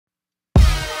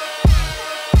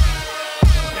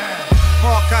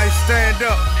Everybody stand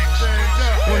up.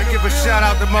 Wanna give a shout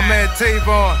out to my man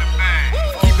Tavon.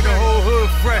 Keeping the whole hood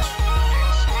fresh.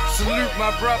 Salute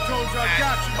my brother.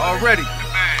 Already.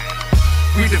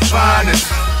 We the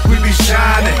finest. We be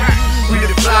shining. We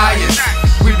the flyest.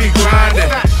 We be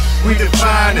grinding. We the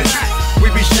finest. We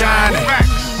be shining.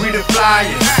 We the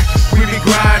flyest. We be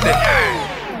grinding.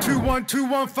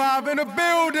 21215 in the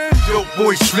building. Dope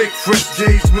boy slick, fresh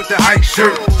J's with the hype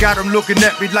shirt. Got him looking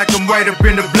at me like I'm right up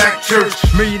in the black church.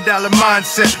 $1 million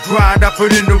mindset, grind, I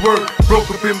put in the work. Broke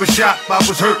up in my shop, I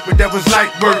was hurt, but that was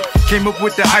light work. Came up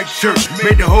with the hype shirt,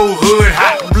 made the whole hood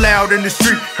hot. Loud in the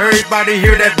street, everybody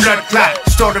hear that blood clot.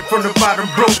 Started from the bottom,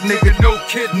 broke nigga, no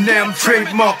kidding. Now I'm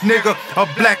trademark nigga, a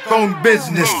black owned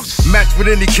business. Match with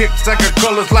any kicks, I got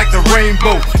colors like the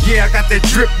rainbow. Yeah, I got that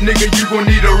drip nigga, you gon'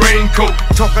 need a raincoat.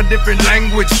 Talk a different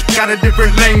language, got a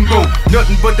different lingo.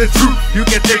 Nothing but the truth, you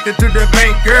can take it to the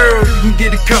bank, girl. You can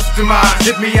get it customized,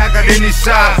 hit me, I got any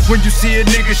size. When you see a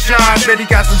nigga shine, bet he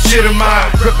got some shit of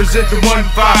mine. Represent the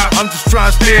 1-5, I'm just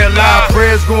trying to stay alive.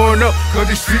 Prayers going up, cause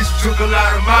these streets took a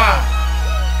lot of mine.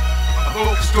 I'm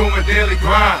focused on my daily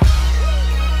grind.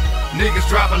 Niggas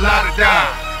drop a lot of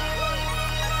dime.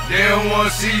 They don't wanna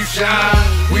see you shine.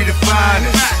 We the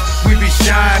finest, we be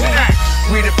shining.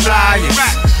 We the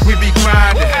flyest, we be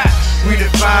grinding. We the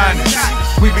finest,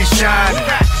 we be shining.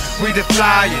 We the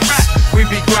flyest, we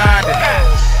be grinding.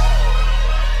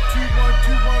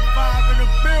 21215 in the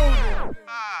building.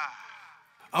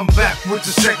 I'm back with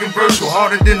the second verse, go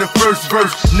harder than the first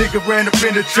verse. Nigga ran up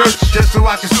in the church just so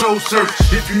I can soul search.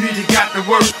 If you need it, got to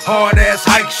work, hard ass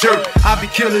hike shirt. I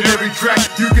be killing every track,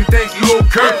 you can thank Lil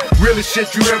Kurt. Realest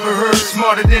shit you ever heard,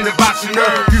 smarter than a boxing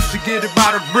nerd. Used to get it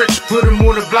by the brick, put him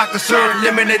on the block to serve.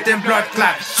 Eliminate them blood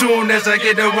clots, soon as I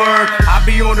get the word. I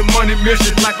be on the money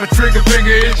mission, like my trigger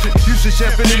finger itching. Used to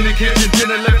chefing in the kitchen, then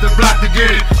I left the block to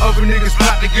get it. Other niggas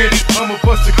plot to get it, I'ma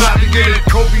bust the clock to get it.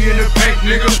 Kobe in the paint,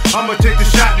 nigga, I'ma take the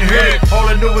shot and hit it. All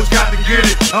I know is got to get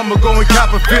it. I'ma go and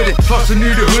cop a fitted. Plus I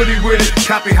need a hoodie with it.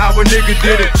 Copy how a nigga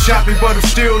did it. Shot me but I'm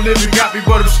still living. Got me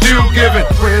but I'm still giving.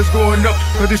 Prayers going up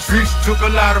cause the streets took a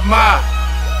lot of mine.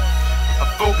 I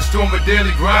focused on my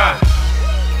daily grind.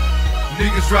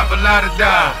 Niggas drop a lot of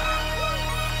dime.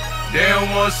 They don't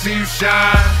wanna see you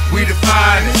shine. We the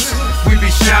finest, we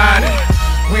be shining.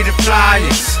 We the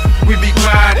flyest, we be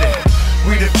grinding.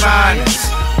 We the finest,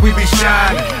 we be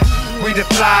shining. We the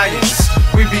flyest,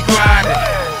 we be grinding.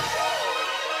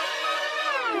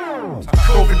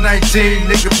 COVID-19,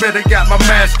 nigga better got my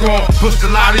mask on. Pushed a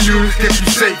lot of units, kept you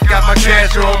safe, got my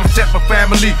cash on. Protect my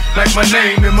family, like my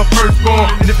name and my firstborn.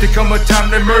 And if they come a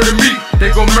time they murder me, they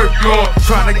gon' murk you all.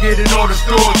 Trying to get in all the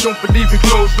stores, don't believe in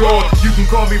closed doors. You can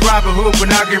call me Robin Hood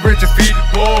when I get rich and feed the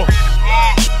poor.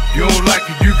 You don't like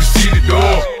it, you can see the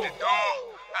door.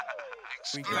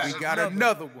 We got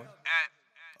another one.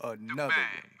 Another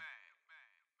one.